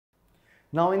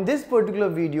Now in this particular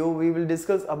video we will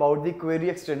discuss about the query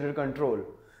extender control.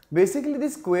 Basically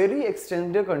this query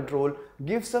extender control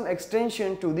gives some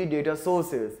extension to the data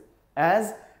sources,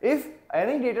 as if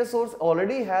any data source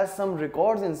already has some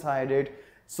records inside it,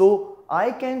 so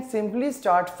I can simply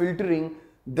start filtering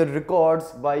the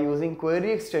records by using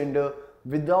query extender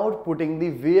without putting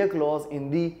the where clause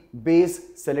in the base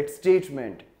select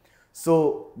statement.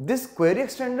 So this query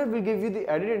extender will give you the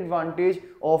added advantage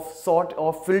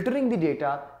of filtering the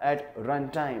data at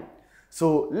runtime.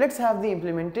 So let's have the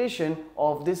implementation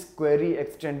of this query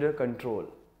extender control.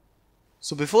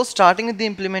 So before starting with the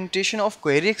implementation of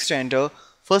query extender,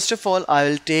 first of all I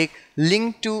will take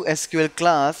link to SQL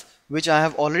class, which I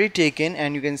have already taken,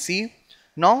 and you can see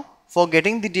now for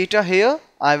getting the data here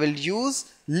I will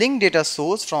use link data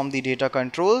source from the data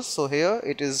controls. So here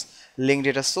it is link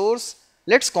data source.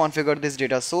 Let's configure this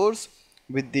data source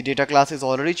with the data class is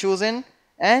already chosen,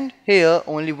 and here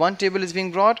only one table is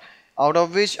being brought, out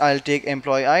of which I'll take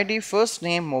employee ID, first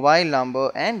name, mobile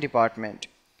number and department.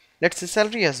 Let's say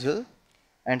salary as well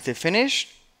and say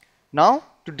finish. Now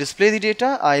to display the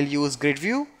data I'll use grid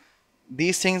view.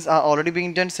 These things are already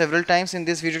being done several times in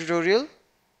this video tutorial.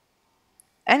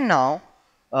 And now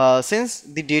since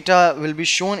the data will be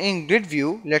shown in grid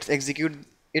view, let's execute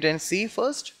it and see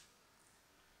first.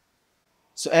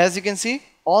 So as you can see,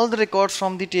 all the records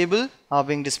from the table are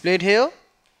being displayed here.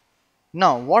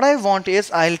 Now what I want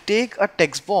is I'll take a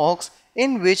text box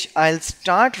in which I'll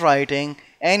start writing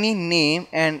any name,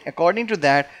 and according to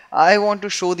that I want to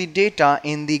show the data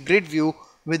in the grid view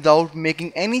without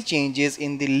making any changes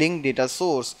in the link data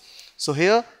source. So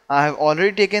here I have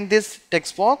already taken this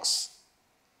text box,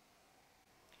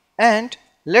 and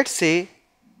let's say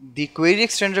the query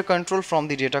extender control from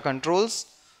the data controls.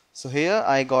 So here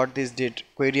I got this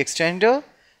query extender,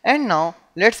 and now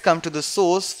let's come to the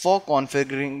source for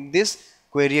configuring this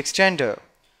query extender.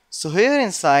 So here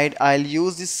inside I'll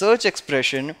use the search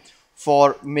expression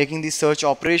for making the search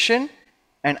operation,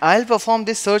 and I'll perform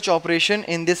this search operation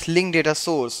in this link data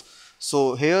source.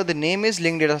 So here the name is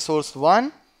link data source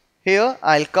 1. Here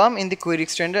I'll come in the query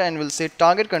extender and will say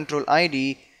target control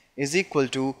ID is equal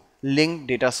to link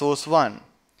data source 1.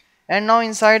 And now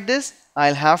inside this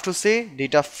I'll have to say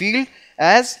data field,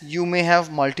 as you may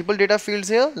have multiple data fields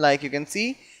here, like you can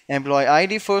see employee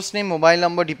ID, first name, mobile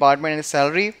number, department and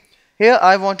salary. Here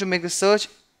I want to make a search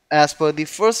as per the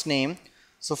first name.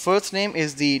 So first name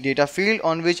is the data field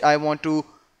on which I want to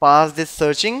pass this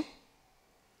searching,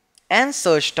 and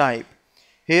search type.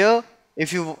 Here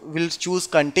if you will choose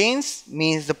contains,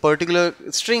 means the particular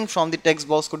string from the text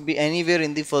box could be anywhere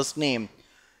in the first name.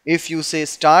 If you say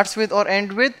starts with or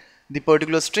end with, the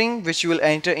particular string which you will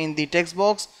enter in the text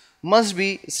box must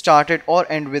be started or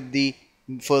end with the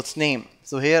first name.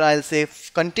 So here I'll say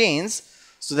contains,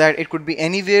 so that it could be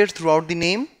anywhere throughout the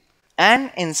name. And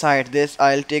inside this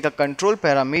I'll take a control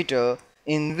parameter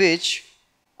in which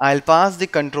I'll pass the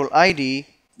control ID,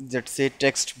 let's say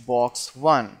text box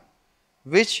 1,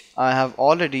 which I have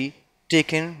already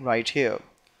taken right here.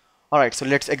 Alright, so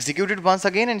let's execute it once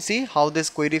again and see how this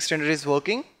query extender is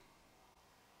working.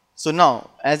 So now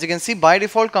as you can see, by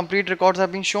default complete records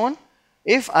have been shown.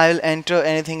 If I will enter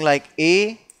anything like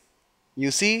A, you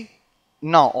see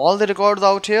now all the records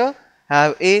out here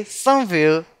have A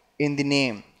somewhere in the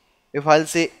name. If I'll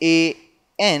say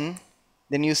AN,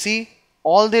 then you see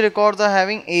all the records are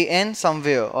having AN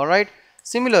somewhere. Alright,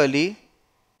 similarly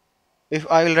if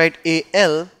I will write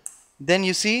AL, then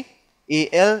you see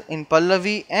AL in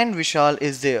Pallavi and Vishal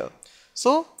is there.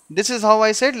 So this is how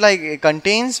I said, like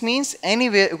contains means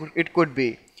anywhere it could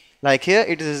be. Like here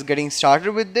it is getting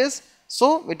started with this,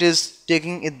 so it is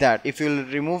taking it that. If you will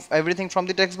remove everything from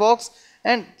the text box,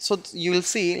 and so you will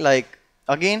see like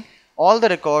again all the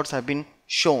records have been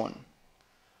shown.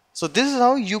 So this is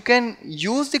how you can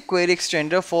use the query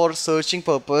extender for searching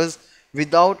purpose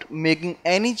without making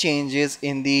any changes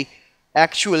in the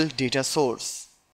actual data source.